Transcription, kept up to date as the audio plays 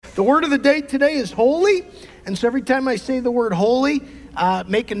The word of the day today is holy. And so every time I say the word holy,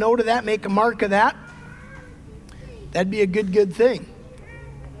 make a note of that, make a mark of that. That'd be a good thing.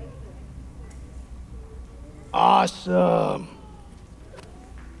 Awesome.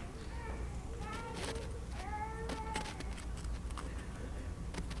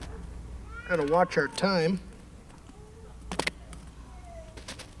 Gotta watch our time.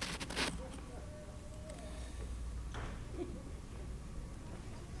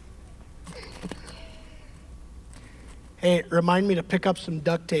 Hey, remind me to pick up some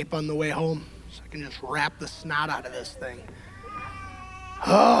duct tape on the way home so I can just wrap the snot out of this thing.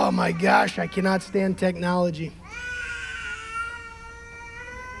 Oh my gosh, I cannot stand technology.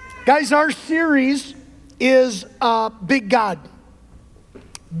 Guys, our series is Big God.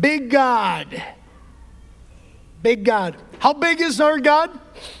 Big God. Big God. How big is our God?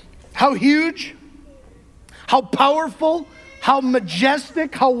 How huge? How powerful? How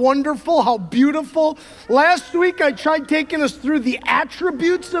majestic, how wonderful, how beautiful. Last week I tried taking us through the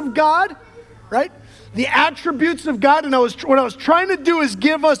attributes of God, right? The attributes of God, and what I was trying to do is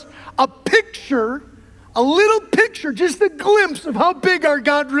give us a picture, a little picture, just a glimpse of how big our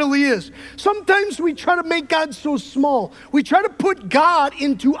God really is. Sometimes we try to make God so small. We try to put God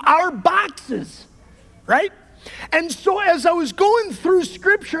into our boxes, right? And so as I was going through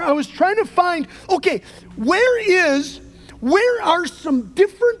Scripture, I was trying to find, okay, where are some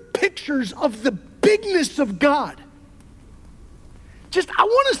different pictures of the bigness of God? I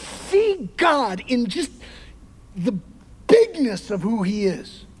want to see God in just the bigness of who he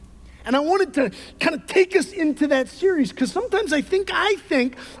is. And I wanted to kind of take us into that series because sometimes I think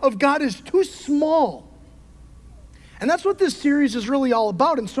of God as too small. And that's what this series is really all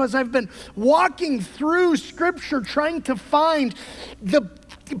about. And so as I've been walking through Scripture, trying to find the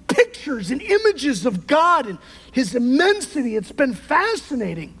pictures and images of God and his immensity, it's been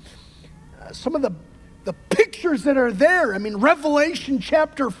fascinating. Some of the pictures that are there. I mean, Revelation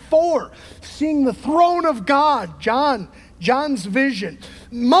chapter 4, seeing the throne of God, John's vision.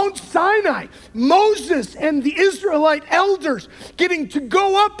 Mount Sinai, Moses and the Israelite elders getting to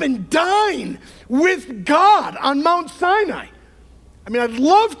go up and dine with God on Mount Sinai. I mean, I'd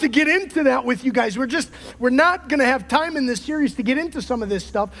love to get into that with you guys. We're not going to have time in this series to get into some of this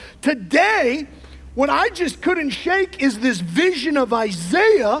stuff. Today, what I just couldn't shake is this vision of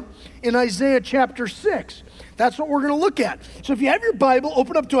Isaiah in Isaiah chapter 6. That's what we're going to look at. So if you have your Bible,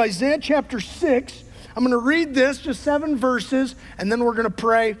 open up to Isaiah chapter 6. I'm going to read this, just 7 verses, and then we're going to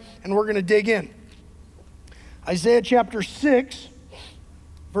pray and we're going to dig in. Isaiah chapter 6,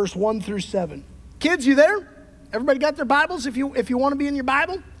 verse 1 through 7. Kids, you there? Everybody got their Bibles if you want to be in your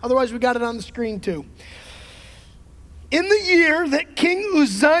Bible? Otherwise, we got it on the screen too. In the year that King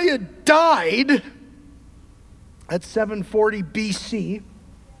Uzziah died, at 740 BC,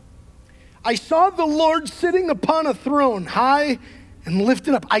 I saw the Lord sitting upon a throne, high and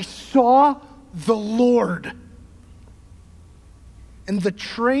lifted up. I saw the Lord, and the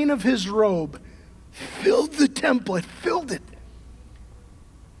train of his robe filled the temple. It filled it.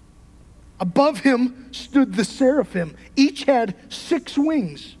 Above him stood the seraphim. Each had 6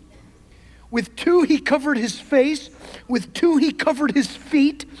 wings. With 2 he covered his face, with 2 he covered his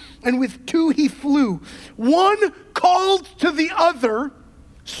feet, and with 2 he flew. One called to the other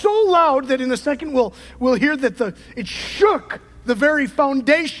so loud that in a second we'll hear that it shook the very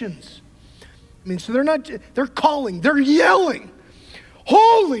foundations. I mean, so they're calling, they're yelling,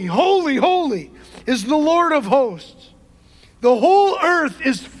 holy, holy, holy is the Lord of hosts. The whole earth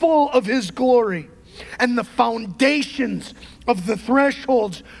is full of his glory. And the foundations of the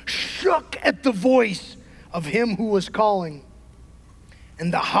thresholds shook at the voice of him who was calling.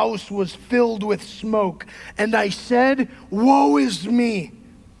 And the house was filled with smoke. And I said, woe is me,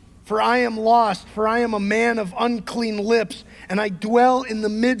 for I am lost, for I am a man of unclean lips, and I dwell in the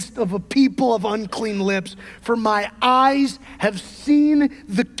midst of a people of unclean lips. For my eyes have seen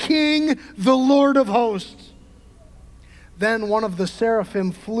the King, the Lord of hosts. Then one of the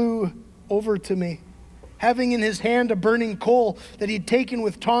seraphim flew over to me. Having in his hand a burning coal that he'd taken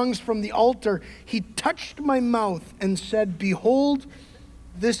with tongs from the altar, he touched my mouth and said, behold,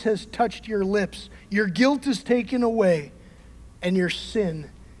 this has touched your lips. Your guilt is taken away, and your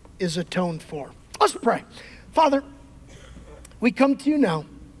sin is atoned for. Let's pray. Father, we come to you now,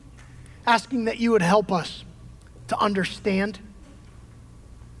 asking that you would help us to understand.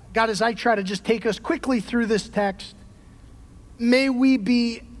 God, as I try to just take us quickly through this text, may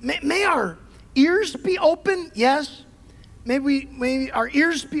our ears be open, yes. May our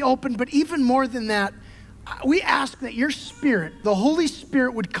ears be open, but even more than that, we ask that your Spirit, the Holy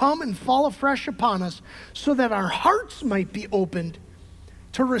Spirit, would come and fall afresh upon us so that our hearts might be opened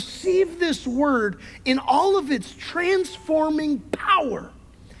to receive this word in all of its transforming power.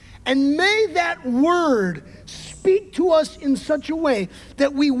 And may that word speak to us in such a way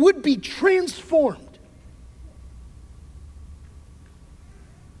that we would be transformed.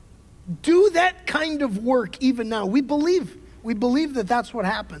 Do that kind of work even now. We believe that that's what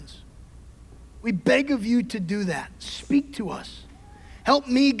happens. We beg of you to do that. Speak to us. Help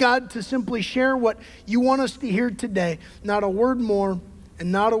me, God, to simply share what you want us to hear today. Not a word more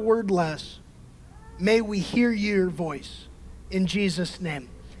and not a word less. May we hear your voice. In Jesus' name,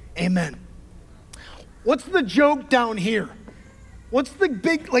 amen. What's the joke down here? What's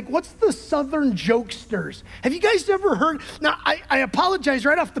the Southern jokesters? Have you guys ever heard? Now, I apologize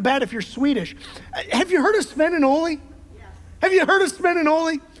right off the bat if you're Swedish. Have you heard of Sven and Ole? Yes. Have you heard of Sven and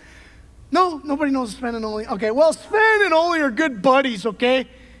Ole? No, nobody knows Sven and Ole. Okay, well, Sven and Ole are good buddies, okay?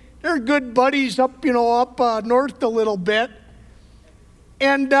 They're good buddies up north a little bit.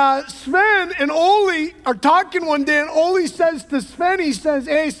 And Sven and Ole are talking one day, and Ole says to Sven, he says,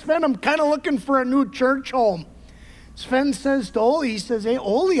 hey, Sven, I'm kind of looking for a new church home. Sven says to Ole, he says, hey,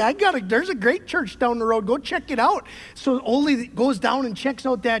 Ole, there's a great church down the road. Go check it out. So Ole goes down and checks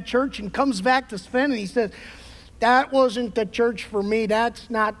out that church and comes back to Sven, and he says, that wasn't the church for me. That's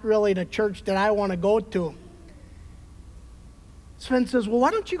not really the church that I want to go to. Sven says, well,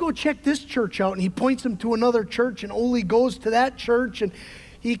 why don't you go check this church out? And he points him to another church, and Ole goes to that church, and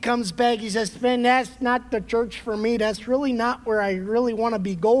he comes back. He says, Sven, that's not the church for me. That's really not where I really want to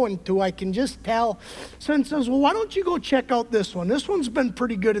be going to. I can just tell. Sven says, well, why don't you go check out this one? This one's been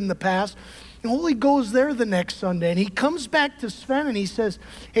pretty good in the past. And Ole goes there the next Sunday, and he comes back to Sven, and he says,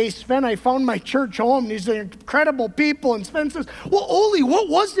 hey, Sven, I found my church home. These are incredible people. And Sven says, well, Ole, what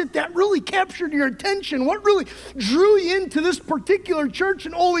was it that really captured your attention? What really drew you into this particular church?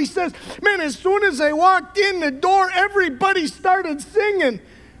 And Ole says, man, as soon as I walked in the door, everybody started singing,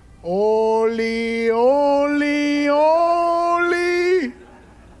 Ole, Ole, Ole.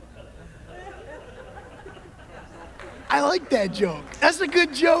 I like that joke. That's a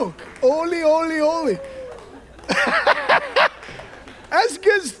good joke. Ole, ole, ole. That's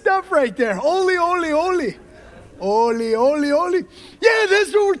good stuff right there. Ole, ole, ole. Ole, ole, ole. Yeah,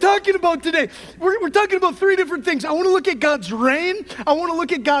 that's what we're talking about today. We're talking about three different things. I want to look at God's reign. I want to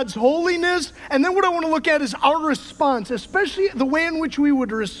look at God's holiness. And then what I want to look at is our response, especially the way in which we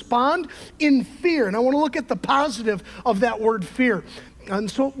would respond in fear. And I want to look at the positive of that word fear.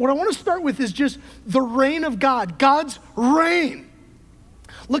 And so what I want to start with is just the reign of God, God's reign.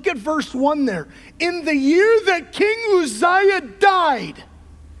 Look at verse 1 there. In the year that King Uzziah died,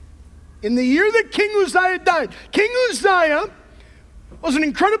 King Uzziah was an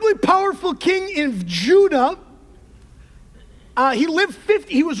incredibly powerful king in Judah. He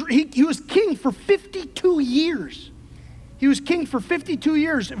was king for 52 years. He was king for 52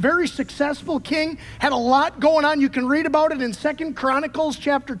 years, very successful king, had a lot going on. You can read about it in 2 Chronicles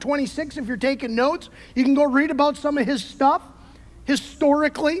chapter 26 if you're taking notes. You can go read about some of his stuff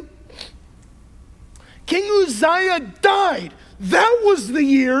historically. King Uzziah died. That was the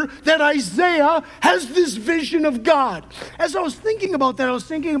year that Isaiah has this vision of God. As I was thinking about that, I was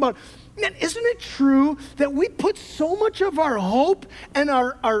thinking about, man, isn't it true that we put so much of our hope and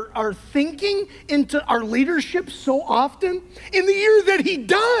our thinking into our leadership so often? In the year that he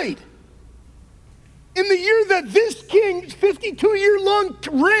died, in the year that this king's 52-year-long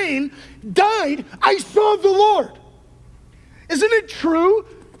reign died, I saw the Lord. Isn't it true?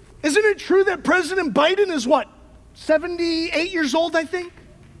 Isn't it true that President Biden is what, 78 years old, I think?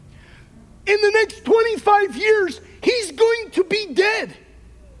 In the next 25 years, he's going to be dead.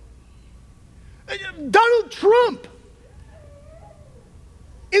 Donald Trump,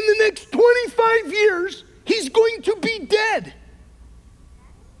 in the next 25 years, he's going to be dead.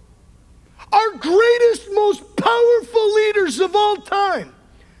 Our greatest, most powerful leaders of all time,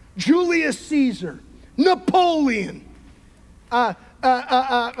 Julius Caesar, Napoleon, they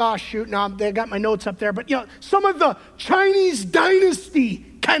got my notes up there, but some of the Chinese dynasty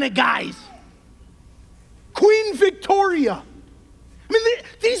kind of guys, Queen Victoria. I mean,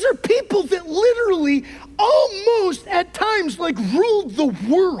 these are people that literally almost at times ruled the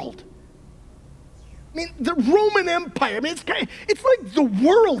world. I mean, the Roman Empire. I mean, it's like the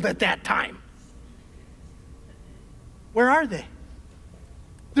world at that time. Where are they?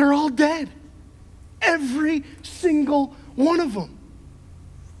 They're all dead. Every single one of them.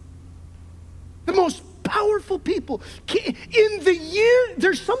 The most powerful people. In the year,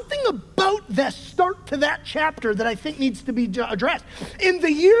 there's something about the start to that chapter that I think needs to be addressed. In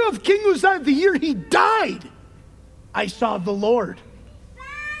the year of King Uzziah, the year he died, I saw the Lord.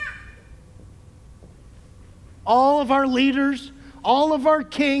 All of our leaders, all of our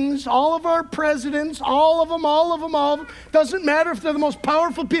kings, all of our presidents, all of them. Doesn't matter if they're the most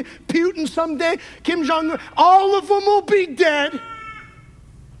powerful Putin someday, Kim Jong-un, all of them will be dead.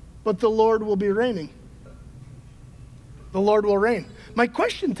 But the Lord will be reigning. The Lord will reign. My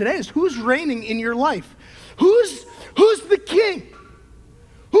question today is, who's reigning in your life? Who's the king?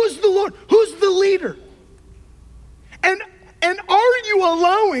 Who's the Lord? Who's the leader? And are you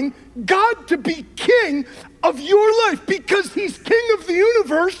allowing God to be king of your life because he's king of the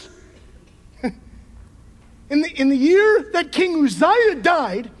universe? In the year that King Uzziah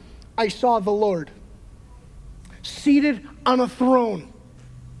died, I saw the Lord seated on a throne,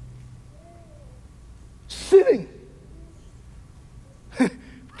 sitting,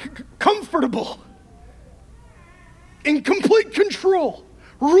 comfortable, in complete control,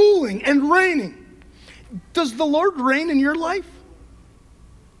 ruling and reigning. Does the Lord reign in your life?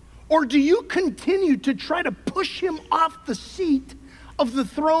 Or do you continue to try to push him off the seat of the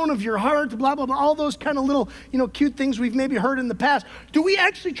throne of your heart, blah, blah, blah, all those kind of little, cute things we've maybe heard in the past? Do we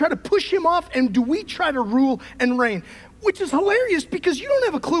actually try to push him off, and do we try to rule and reign? Which is hilarious because you don't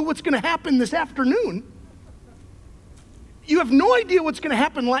have a clue what's going to happen this afternoon. You have no idea what's going to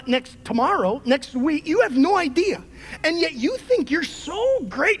happen tomorrow, next week. You have no idea. And yet you think you're so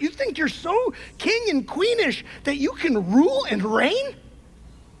great. You think you're so king and queenish that you can rule and reign?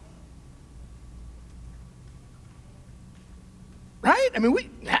 Right? I mean,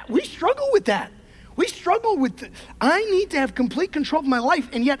 we struggle with that. We struggle with, I need to have complete control of my life.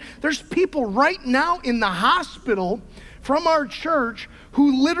 And yet there's people right now in the hospital from our church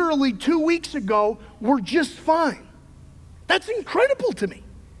who literally 2 weeks ago were just fine. That's incredible to me.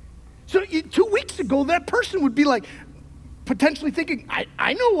 So 2 weeks ago, that person would be like potentially thinking,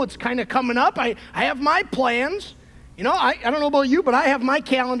 I know what's kind of coming up. I have my plans. I don't know about you, but I have my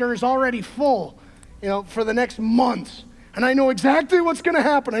calendar is already full, for the next months. And I know exactly what's going to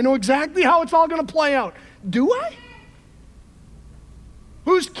happen. I know exactly how it's all going to play out. Do I?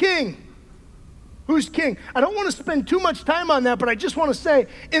 Who's king? Who's king? I don't want to spend too much time on that, but I just want to say,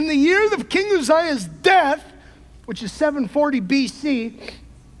 in the year of King Uzziah's death, which is 740 BC,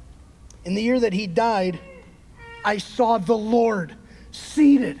 in the year that he died, I saw the Lord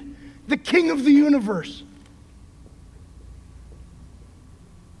seated, the King of the universe.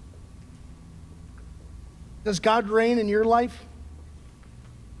 Does God reign in your life?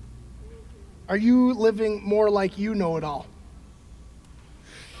 Are you living more like you know it all?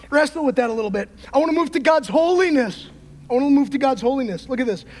 Wrestle with that a little bit. I want to move to God's holiness. Look at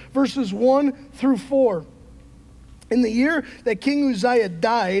this, verses 1 through 4. In the year that King Uzziah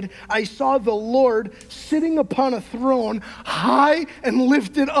died, I saw the Lord sitting upon a throne, high and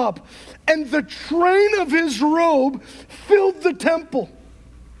lifted up, and the train of his robe filled the temple.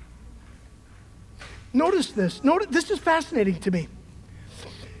 Notice this. This is fascinating to me.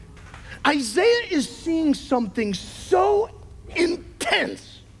 Isaiah is seeing something so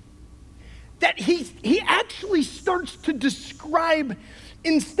intense that he actually starts to describe,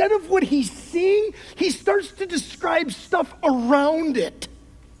 instead of what he's seeing, he starts to describe stuff around it.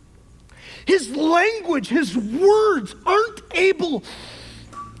 His language, his words aren't able,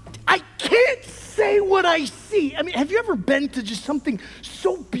 I can't say what I see. I mean, have you ever been to just something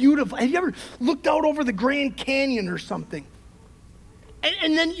so beautiful? Have you ever looked out over the Grand Canyon or something?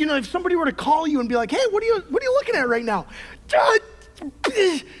 And then, if somebody were to call you and be like, hey, what are you looking at right now? Just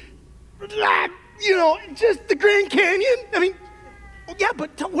the Grand Canyon? I mean, yeah,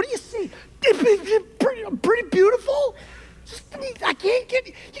 but what do you see? Pretty beautiful.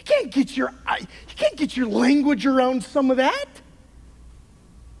 You can't get your language around some of that.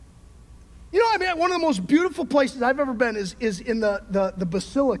 One of the most beautiful places I've ever been is in the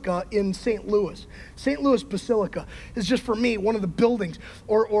Basilica in St. Louis. St. Louis Basilica is just, for me, one of the buildings,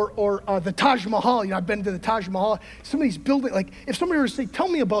 or the Taj Mahal. I've been to the Taj Mahal. Some of these buildings, like if somebody were to say, tell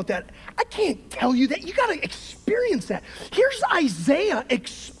me about that, I can't tell you that. You got to experience that. Here's Isaiah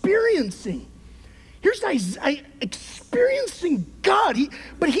experiencing. Here's Isaiah experiencing God. He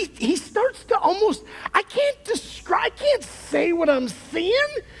starts to almost, I can't say what I'm seeing.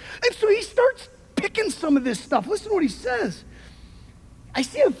 And so he starts picking some of this stuff. Listen to what he says. I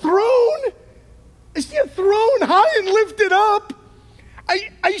see a throne high and lifted up.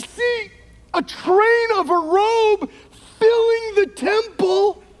 I see a train of a robe filling the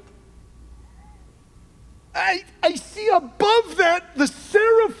temple. I see above that the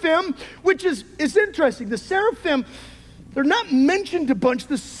seraphim, which is interesting. The seraphim, they're not mentioned a bunch.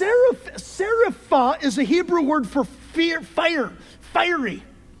 The serapha is a Hebrew word for fiery.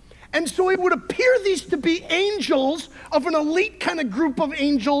 And so it would appear these to be angels of an elite kind of group of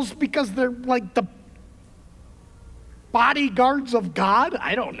angels, because they're like bodyguards of God,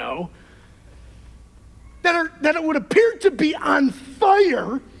 I don't know, that it would appear to be on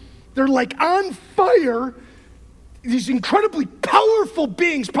fire. They're like on fire, these incredibly powerful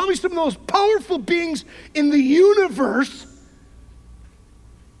beings, probably some of the most powerful beings in the universe.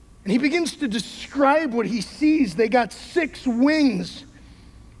 And he begins to describe what he sees. They got 6 wings.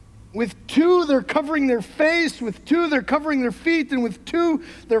 With 2, they're covering their face. With 2, they're covering their feet. And with 2,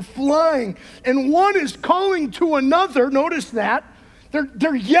 they're flying. And one is calling to another. Notice that.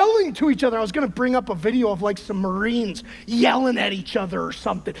 They're yelling to each other. I was going to bring up a video of like some Marines yelling at each other or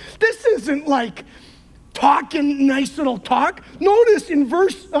something. This isn't like talking nice little talk. Notice in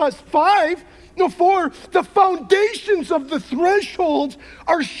verse 4, the foundations of the thresholds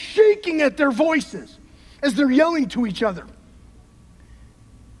are shaking at their voices as they're yelling to each other.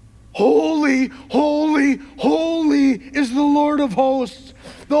 Holy, holy, holy is the Lord of hosts.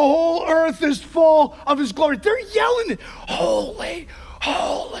 The whole earth is full of his glory. They're yelling, holy,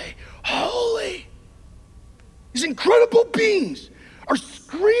 holy, holy. These incredible beings are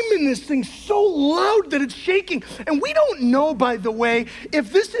screaming this thing so loud that it's shaking. And we don't know, by the way,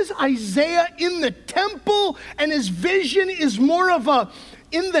 if this is Isaiah in the temple and his vision is more of a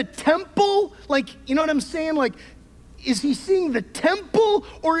in the temple, like, you know what I'm saying? Like, is he seeing the temple,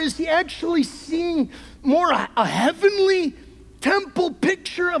 or is he actually seeing more a heavenly temple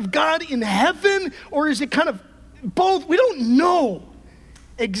picture of God in heaven? Or is it kind of both? We don't know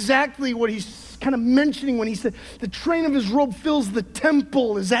exactly what he's kind of mentioning when he said the train of his robe fills the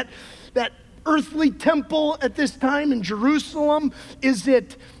temple. Is that earthly temple at this time in Jerusalem? Is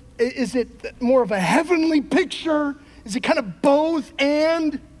it more of a heavenly picture? Is it kind of both?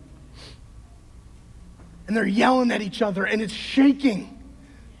 And they're yelling at each other, and it's shaking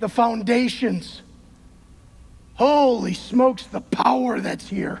the foundations. Holy smokes, the power that's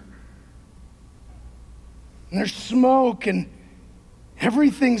here. And there's smoke, and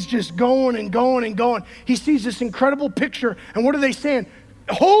everything's just going and going and going. He sees this incredible picture, and what are they saying?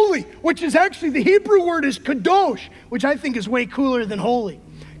 Holy, which is actually, the Hebrew word is kadosh, which I think is way cooler than holy.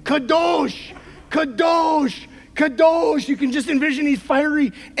 Kadosh, kadosh, kadosh. You can just envision these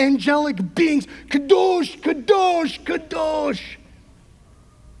fiery angelic beings. Kadosh, kadosh, kadosh.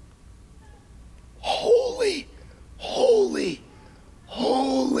 Holy, holy,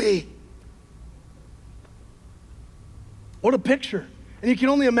 holy. What a picture. And you can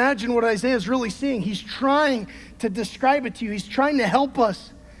only imagine what Isaiah is really seeing. He's trying to describe it to you. He's trying to help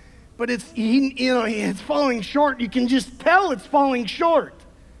us. But it's falling short. You can just tell it's falling short.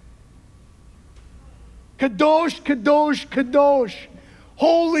 Kadosh, kadosh, kadosh.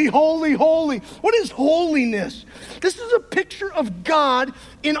 Holy, holy, holy. What is holiness? This is a picture of God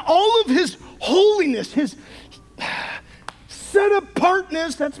in all of his holiness, his set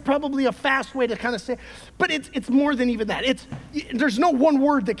apartness. That's probably a fast way to kind of say it. But it's more than even that. There's no one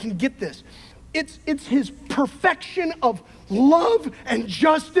word that can get this. It's his perfection of love and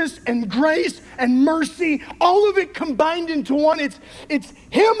justice and grace and mercy, all of it combined into one. It's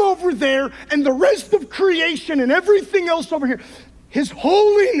him over there and the rest of creation and everything else over here. His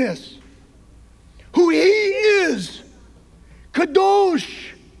holiness, who he is,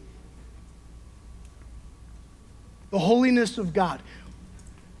 kadosh, the holiness of God.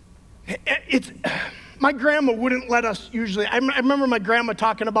 My grandma wouldn't let us usually. I remember my grandma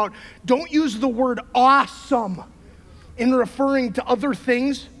talking about, don't use the word awesome in referring to other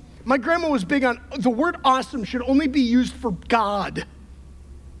things. My grandma was big on the word awesome should only be used for God.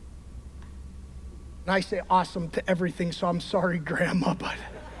 And I say awesome to everything, so I'm sorry, Grandma, but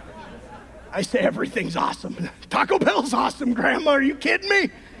I say everything's awesome. Taco Bell's awesome, Grandma. Are you kidding me?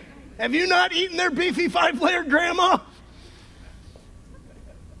 Have you not eaten their beefy 5-layer, Grandma?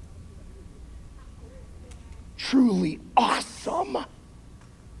 Truly awesome.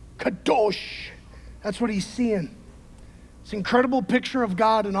 Kadosh. That's what he's seeing. This incredible picture of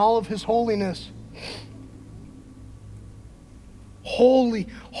God in all of his holiness. Holy,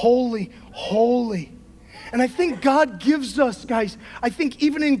 holy, holy. And I think God gives us, guys, I think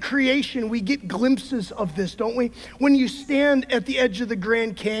even in creation, we get glimpses of this, don't we? When you stand at the edge of the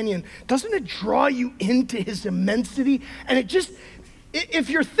Grand Canyon, doesn't it draw you into his immensity? And it just, if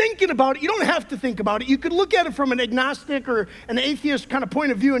you're thinking about it, you don't have to think about it. You could look at it from an agnostic or an atheist kind of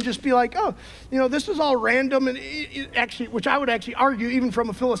point of view and just be like, oh, this is all random. And actually, which I would actually argue, even from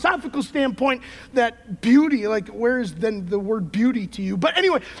a philosophical standpoint, that beauty, like, where is then the word beauty to you? But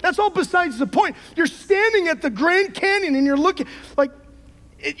anyway, that's all besides the point. You're standing at the Grand Canyon and you're looking, like,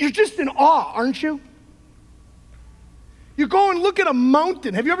 you're just in awe, aren't you? You go and look at a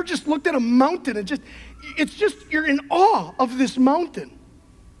mountain. Have you ever just looked at a mountain and you're in awe of this mountain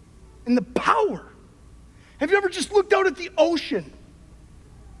and the power. Have you ever just looked out at the ocean?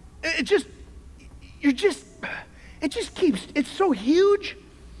 It just keeps, it's so huge.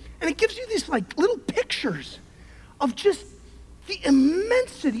 And it gives you these like little pictures of just the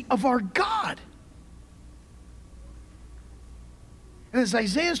immensity of our God. And as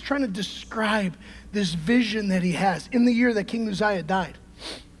Isaiah's trying to describe this vision that he has in the year that King Uzziah died,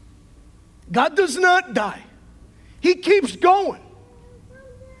 God does not die. He keeps going.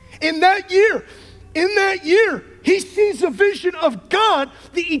 In that year, he sees a vision of God,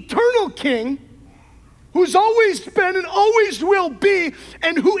 the eternal King, who's always been and always will be,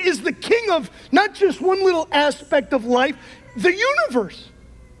 and who is the King of not just one little aspect of life, the universe.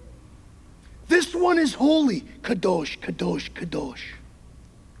 This one is holy. Kadosh, Kadosh, Kadosh.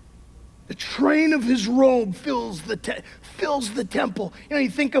 The train of his robe fills the temple. You know, you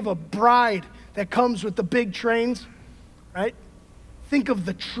think of a bride that comes with the big trains, right? Think of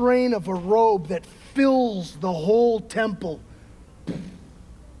the train of a robe that fills the whole temple.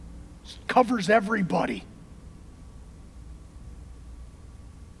 Covers everybody.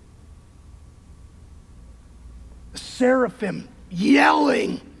 The seraphim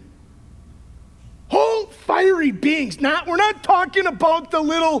yelling. Whole fiery beings. We're not talking about the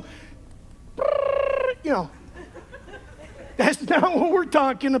little, that's not what we're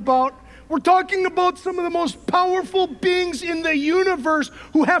talking about. We're talking about some of the most powerful beings in the universe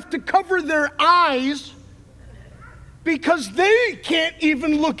who have to cover their eyes because they can't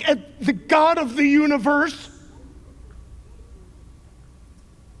even look at the God of the universe.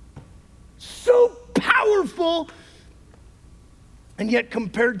 So powerful, and yet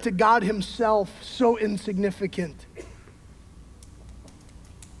compared to God himself, so insignificant.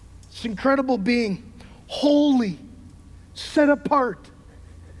 This incredible being, holy, set apart,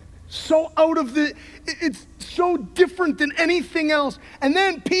 so it's so different than anything else. And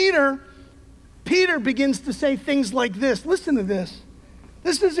then Peter begins to say things like this. Listen to this.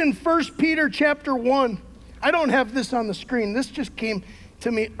 This is in 1 Peter chapter 1. I don't have this on the screen. This just came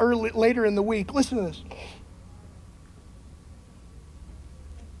to me later in the week. Listen to this.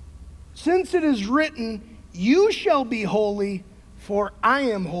 Since it is written, you shall be holy, for I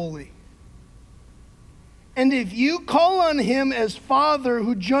am holy. And if you call on him as Father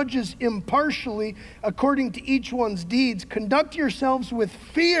who judges impartially according to each one's deeds, conduct yourselves with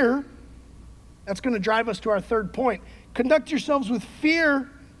fear. That's going to drive us to our third point. Conduct yourselves with fear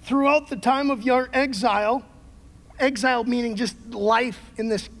throughout the time of your exile. Exile meaning just life in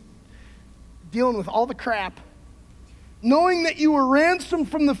this, dealing with all the crap. Knowing that you were ransomed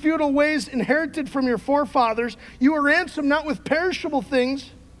from the futile ways inherited from your forefathers. You were ransomed not with perishable things,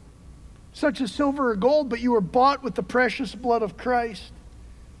 such as silver or gold, but you were bought with the precious blood of Christ,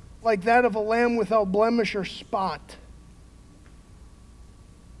 like that of a lamb without blemish or spot.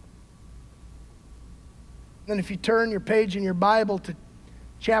 Then if you turn your page in your Bible to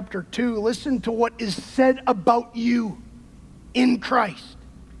chapter 2, listen to what is said about you in Christ.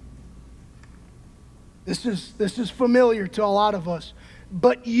 This is familiar to a lot of us.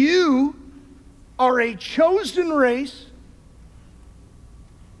 But you are a chosen race,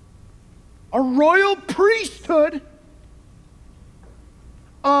 a royal priesthood,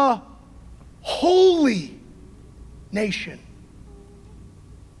 a holy nation.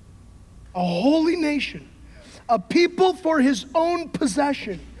 A holy nation. A people for his own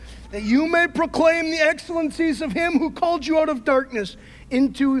possession, that you may proclaim the excellencies of him who called you out of darkness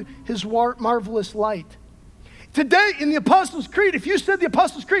into his marvelous light. Today in the Apostles' Creed, if you said the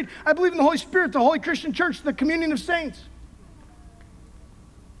Apostles' Creed, I believe in the Holy Spirit, the Holy Christian Church, the communion of saints.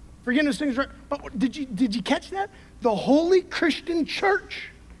 Forgiveness of sins. But did you catch that? The Holy Christian Church.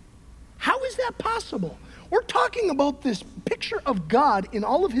 How is that possible? We're talking about this picture of God in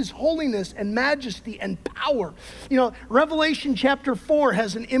all of his holiness and majesty and power. You know, Revelation chapter 4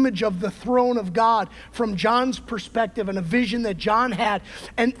 has an image of the throne of God from John's perspective and a vision that John had.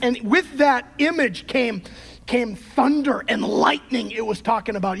 And with that image came thunder and lightning it was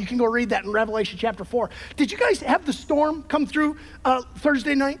talking about. You can go read that in Revelation chapter 4. Did you guys have the storm come through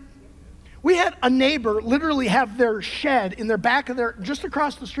Thursday night? We had a neighbor literally have their shed in their back of just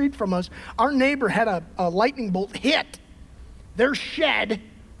across the street from us. Our neighbor had a lightning bolt hit their shed,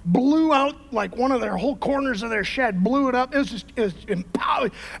 blew out like one of their whole corners of their shed, blew it up. It was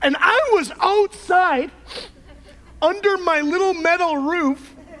empowering. And I was outside under my little metal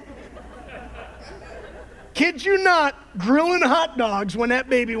roof, kid you not, grilling hot dogs when that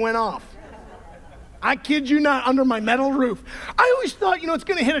baby went off. I kid you not, under my metal roof. I always thought, it's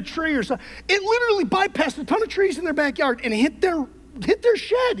going to hit a tree or something. It literally bypassed a ton of trees in their backyard and hit their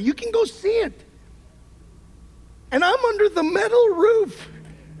shed. You can go see it. And I'm under the metal roof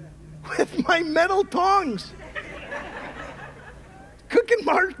with my metal tongs, cooking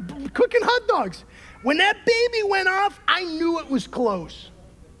hot dogs. When that baby went off, I knew it was close.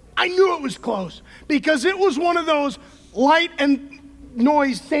 I knew it was close because it was one of those light and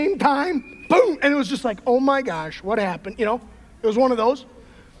noise same time, boom, and it was just like, oh my gosh, what happened? You know, it was one of those.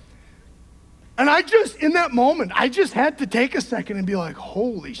 And in that moment, I just had to take a second and be like,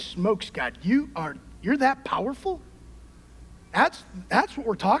 holy smokes, God, you're that powerful? That's what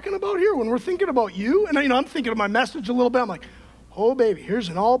we're talking about here when we're thinking about you. And I'm thinking of my message a little bit. I'm like, oh baby, here's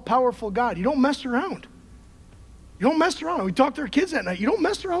an all-powerful God. You don't mess around. You don't mess around. We talk to our kids that night. You don't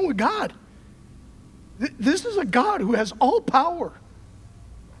mess around with God. This is a God who has all power.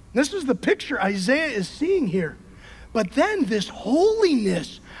 This is the picture Isaiah is seeing here. But then this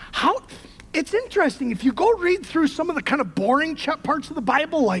holiness, it's interesting. If you go read through some of the kind of boring parts of the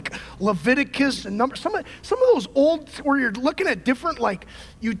Bible, like Leviticus and Numbers, some of those old, where you're looking at different like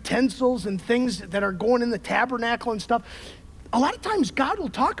utensils and things that are going in the tabernacle and stuff, a lot of times God will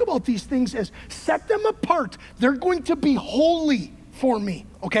talk about these things as set them apart. They're going to be holy for me,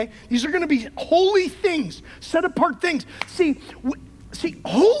 okay? These are going to be holy things, set apart things. See,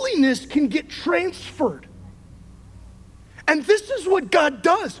 holiness can get transferred. And this is what God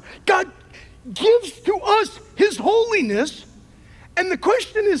does. God gives to us his holiness, and the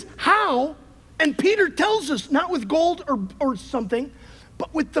question is how, and Peter tells us, not with gold or something,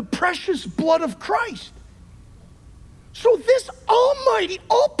 but with the precious blood of Christ. So this almighty,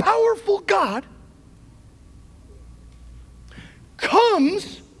 all-powerful God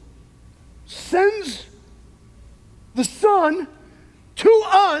sends the Son to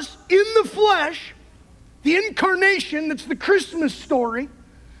us in the flesh, the incarnation, that's the Christmas story,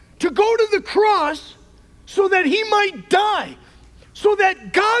 to go to the cross so that he might die, so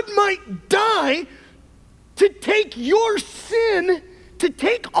that God might die to take your sin, to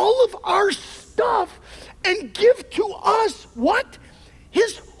take all of our stuff and give to us what?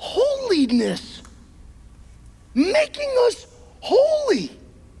 His holiness, making us holy.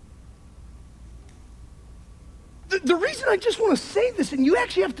 The reason I just want to say this, and you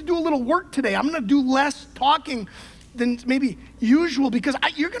actually have to do a little work today. I'm going to do less talking than maybe usual because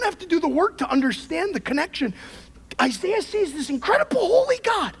you're going to have to do the work to understand the connection. Isaiah sees this incredible holy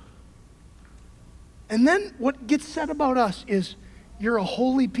God. And then what gets said about us is, you're a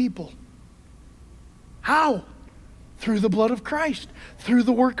holy people. How? Through the blood of Christ, through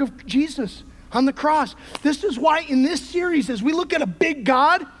the work of Jesus on the cross. This is why in this series, as we look at a big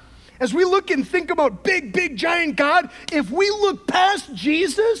God, as we look and think about big, giant God, if we look past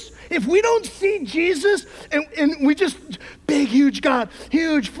Jesus, if we don't see Jesus and we just, big, huge God,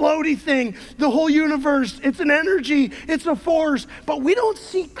 huge floaty thing, the whole universe, it's an energy, it's a force, but we don't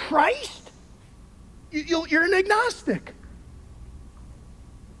see Christ, you're an agnostic.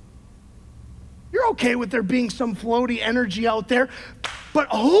 You're okay with there being some floaty energy out there, but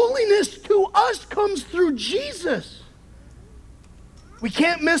holiness to us comes through Jesus. We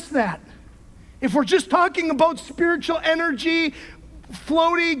can't miss that. If we're just talking about spiritual energy,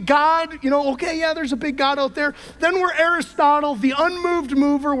 floaty God, okay, yeah, there's a big God out there. Then we're Aristotle, the unmoved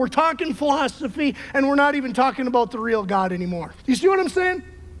mover. We're talking philosophy, and we're not even talking about the real God anymore. You see what I'm saying?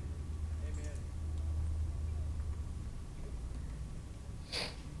 Amen.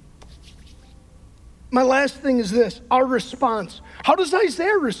 My last thing is this, our response. How does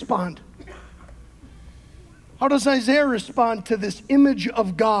Isaiah respond? How does Isaiah respond to this image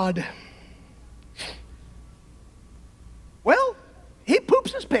of God? Well, he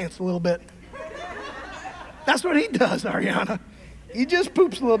poops his pants a little bit. That's what he does, Ariana. He just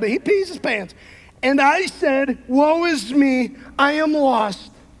poops a little bit. He pees his pants. And I said, woe is me, I am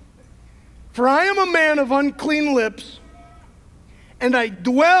lost. For I am a man of unclean lips, and I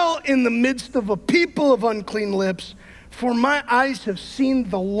dwell in the midst of a people of unclean lips, for my eyes have seen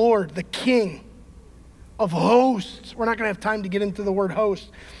the Lord, the King of hosts. We're not going to have time to get into the word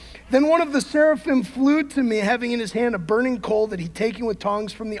host. Then one of the seraphim flew to me, having in his hand a burning coal that he'd taken with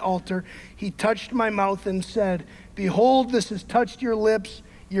tongs from the altar. He touched my mouth and said, behold, this has touched your lips.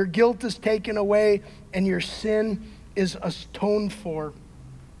 Your guilt is taken away, and your sin is atoned for.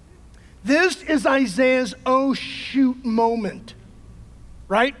 This is Isaiah's oh shoot moment,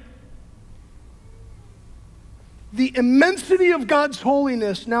 right? The immensity of God's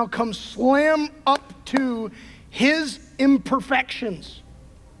holiness now comes slam up to his imperfections.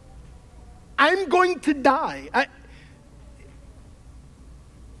 I'm going to die.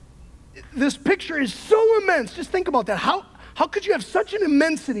 This picture is so immense. Just think about that. How could you have such an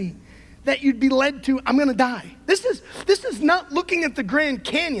immensity that you'd be led to, I'm going to die? This is not looking at the Grand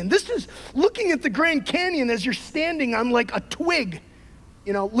Canyon. This is looking at the Grand Canyon as you're standing on like a twig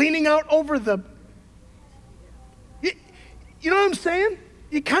leaning out over the, you know what I'm saying?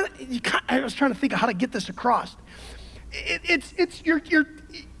 I was trying to think of how to get this across. It's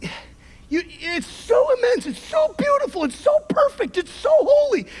so immense, it's so beautiful, it's so perfect, it's so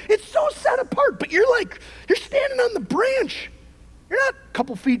holy, it's so set apart, but you're standing on the branch. You're not a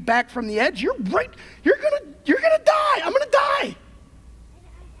couple feet back from the edge. You're gonna die. I'm gonna die.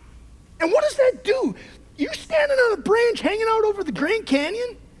 And what does that do? You standing on a branch hanging out over the Grand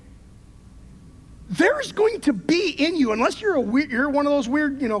Canyon, there's going to be in you, unless you're one of those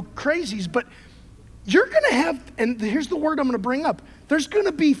weird, crazies, but you're gonna have, and here's the word I'm gonna bring up, there's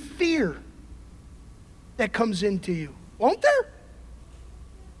gonna be fear that comes into you. Won't there?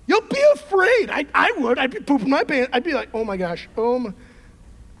 You'll be afraid. I would. I'd be pooping my pants. I'd be like, oh my gosh. The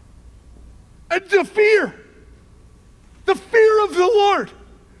fear of the Lord.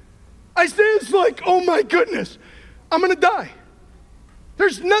 I say it's like, oh my goodness, I'm going to die.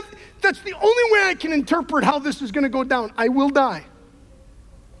 There's nothing, that's the only way I can interpret how this is going to go down. I will die.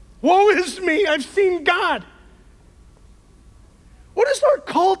 Woe is me, I've seen God. What is our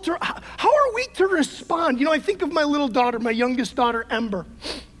call to, how are we to respond? I think of my little daughter, my youngest daughter, Ember.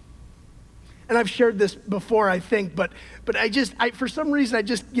 And I've shared this before, I think, but for some reason, I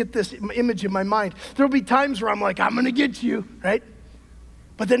just get this image in my mind. There'll be times where I'm like, I'm gonna get you, right?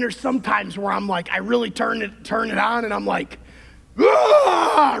 But then there's some times where I'm like, I really turn it on, and I'm like,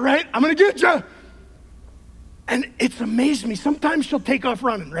 ah, right? I'm gonna get you. And it's amazed me. Sometimes she'll take off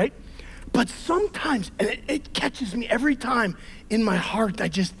running, right? But sometimes, and it catches me every time in my heart,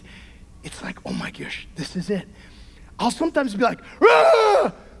 it's like, oh my gosh, this is it. I'll sometimes be like,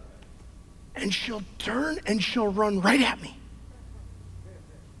 ah! And she'll turn and she'll run right at me.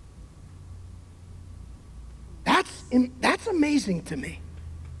 That's amazing to me.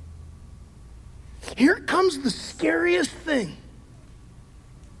 Here comes the scariest thing.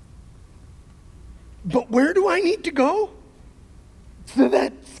 But where do I need to go? To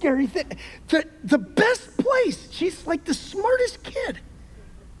that scary thing. The best place, she's like the smartest kid.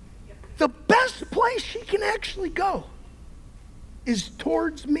 The best place she can actually go is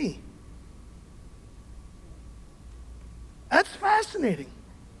towards me. That's fascinating.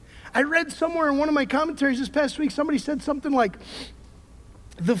 I read somewhere in one of my commentaries this past week, somebody said something like,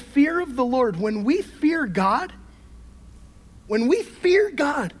 the fear of the Lord, when we fear God, we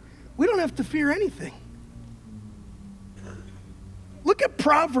don't have to fear anything. Look at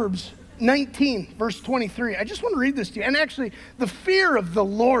Proverbs 19, verse 23. I just want to read this to you. And actually, the fear of the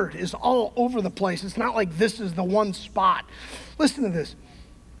Lord is all over the place. It's not like this is the one spot. Listen to this.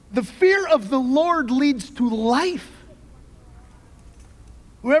 The fear of the Lord leads to life.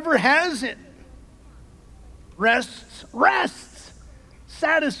 Whoever has it rests,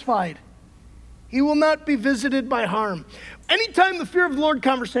 satisfied. He will not be visited by harm. Anytime the fear of the Lord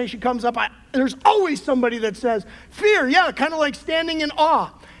conversation comes up, there's always somebody that says, fear, yeah, kind of like standing in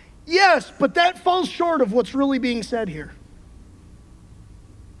awe. Yes, but that falls short of what's really being said here.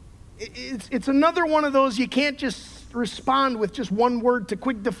 It's another one of those, you can't just respond with just one word to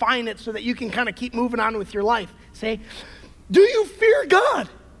quick define it so that you can kind of keep moving on with your life. Say, do you fear God?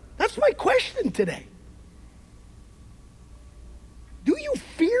 That's my question today. Do you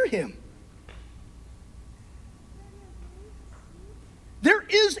fear him? There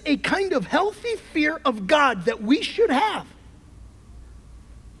is a kind of healthy fear of God that we should have.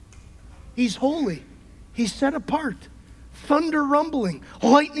 He's holy. He's set apart. Thunder rumbling,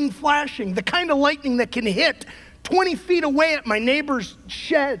 lightning flashing, the kind of lightning that can hit 20 feet away at my neighbor's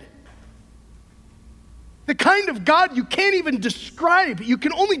shed. The kind of God you can't even describe. You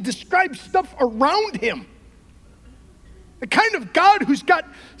can only describe stuff around him. The kind of God who's got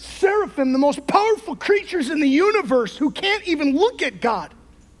seraphim, the most powerful creatures in the universe, who can't even look at God.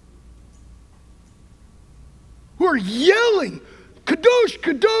 Who are yelling, Kadosh,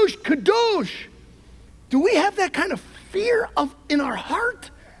 Kadosh, Kadosh. Do we have that kind of fear in our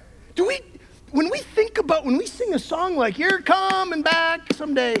heart? When we sing a song like, you're coming back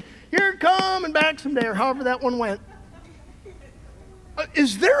someday, you're coming back someday, or however that one went,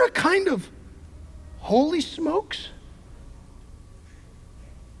 is there a kind of holy smokes?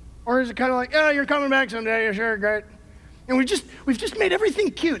 Or is it kind of like, oh, you're coming back someday, you're sure, great. And we've just made everything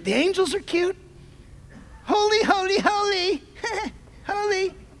cute. The angels are cute. Holy, holy, holy.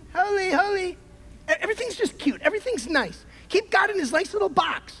 Holy, holy, holy. Everything's just cute. Everything's nice. Keep God in his nice little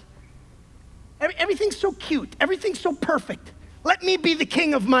box. Everything's so cute. Everything's so perfect. Let me be the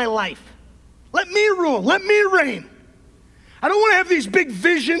king of my life. Let me rule. Let me reign. I don't want to have these big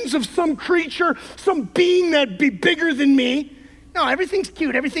visions of some creature, some being that'd be bigger than me. No, everything's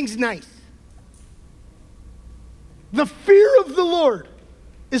cute. Everything's nice. The fear of the Lord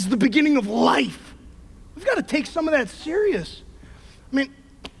is the beginning of life. We've got to take some of that serious. I mean,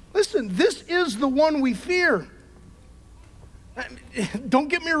 listen, this is the one we fear. Don't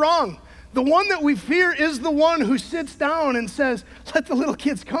get me wrong. The one that we fear is the one who sits down and says, let the little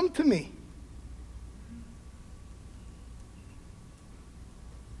kids come to me.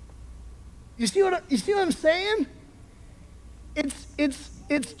 You see what I'm saying?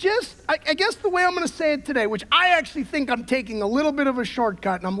 It's just, I guess the way I'm going to say it today, which I actually think I'm taking a little bit of a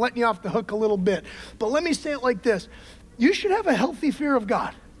shortcut and I'm letting you off the hook a little bit. But let me say it like this. You should have a healthy fear of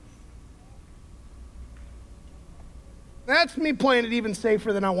God. That's me playing it even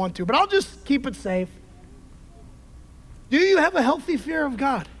safer than I want to, but I'll just keep it safe. Do you have a healthy fear of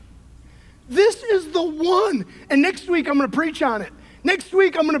God? This is the one. And next week I'm going to preach on it. Next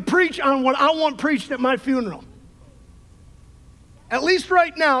week I'm going to preach on what I want preached at my funeral. At least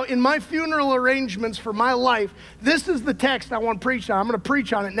right now, in my funeral arrangements for my life, this is the text I want preached on. I'm going to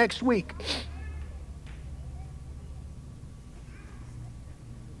preach on it next week.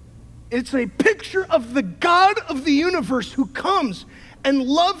 It's a picture of the God of the universe who comes and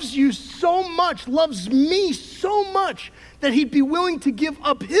loves you so much, loves me so much, that he'd be willing to give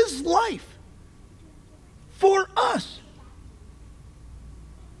up his life for us.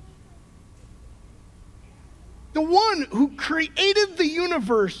 The one who created the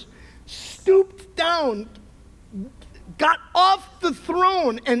universe stooped down, got off the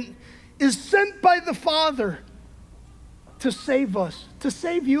throne, and is sent by the Father to save us, to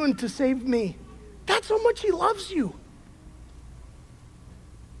save you and to save me. That's how much he loves you.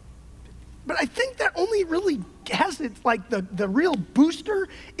 But I think that only really has it like the real booster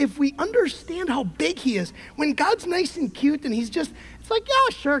if we understand how big he is. When God's nice and cute and he's just, it's like,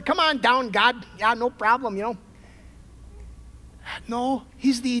 yeah, sure, come on down, God. Yeah, no problem, you know. No,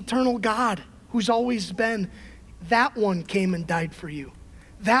 he's the eternal God who's always been. That one came and died for you.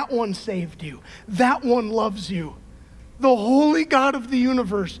 That one saved you. That one loves you. The holy God of the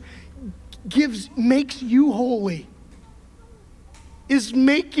universe makes you holy, is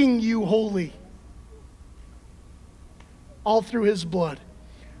making you holy, all through his blood.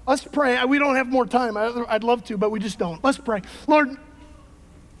 Let's pray. We don't have more time. I'd love to, but we just don't. Let's pray. Lord,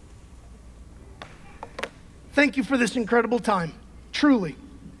 thank you for this incredible time. Truly.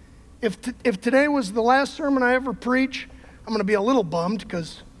 If today was the last sermon I ever preach, I'm going to be a little bummed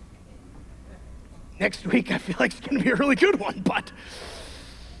because next week I feel like it's going to be a really good one.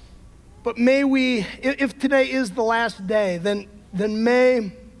 But may we, if today is the last day, then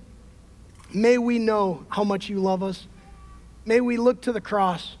may we know how much you love us. May we look to the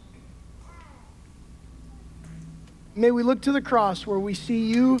cross. May we look to the cross where we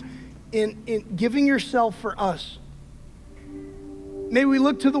see you in giving yourself for us. May we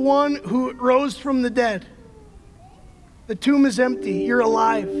look to the one who rose from the dead. The tomb is empty. You're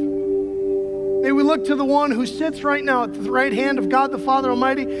alive. May we look to the one who sits right now at the right hand of God the Father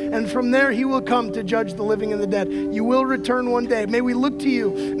Almighty, and from there he will come to judge the living and the dead. You will return one day. May we look to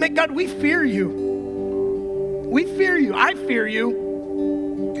you. May God, we fear you. We fear you. I fear you.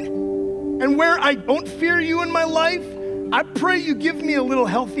 And where I don't fear you in my life, I pray you give me a little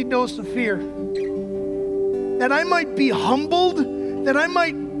healthy dose of fear. That I might be humbled, that I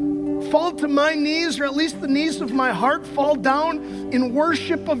might fall to my knees, or at least the knees of my heart fall down in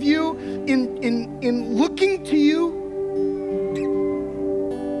worship of you, in looking to you.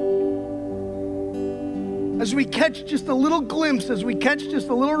 As we catch just a little glimpse, as we catch just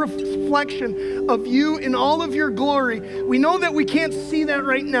a little reflection of you in all of your glory, we know that we can't see that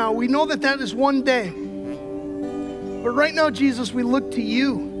right now. We know that that is one day. But right now, Jesus, we look to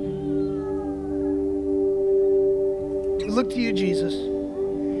you. We look to you, Jesus.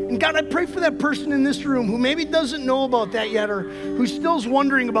 And God, I pray for that person in this room who maybe doesn't know about that yet, or who still's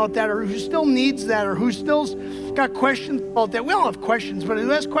wondering about that, or who still needs that, or who still's got questions about that. We all have questions, but who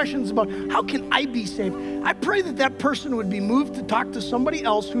has questions about how can I be saved? I pray that that person would be moved to talk to somebody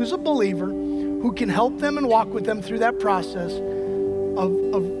else who's a believer, who can help them and walk with them through that process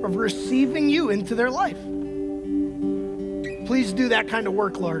of receiving you into their life. Please do that kind of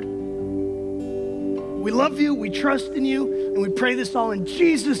work, Lord. We love you, we trust in you, and we pray this all in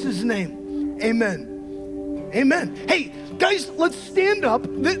Jesus' name. Amen. Amen. Hey, guys, let's stand up.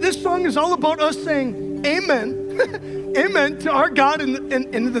 This song is all about us saying amen. Amen to our God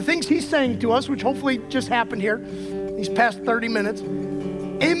and the things he's saying to us, which hopefully just happened here these past 30 minutes.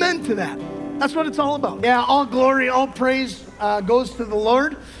 Amen to that. That's what it's all about. Yeah, all glory, all praise goes to the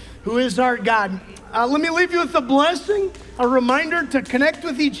Lord, who is our God. let me leave you with a blessing, a reminder to connect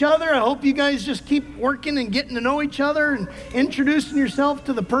with each other. I hope you guys just keep working and getting to know each other and introducing yourself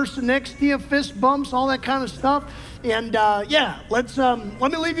to the person next to you, fist bumps, all that kind of stuff. And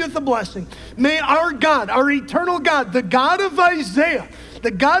let me leave you with a blessing. May our God, our eternal God, the God of Isaiah,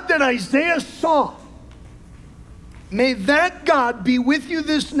 the God that Isaiah saw, may that God be with you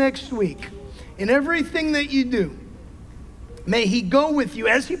this next week in everything that you do. May he go with you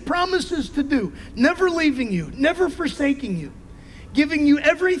as he promises to do, never leaving you, never forsaking you, giving you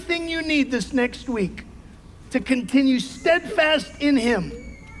everything you need this next week to continue steadfast in him,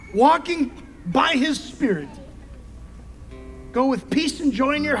 walking by his Spirit. Go with peace and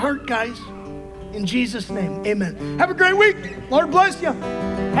joy in your heart, guys. In Jesus' name, amen. Have a great week. Lord bless you.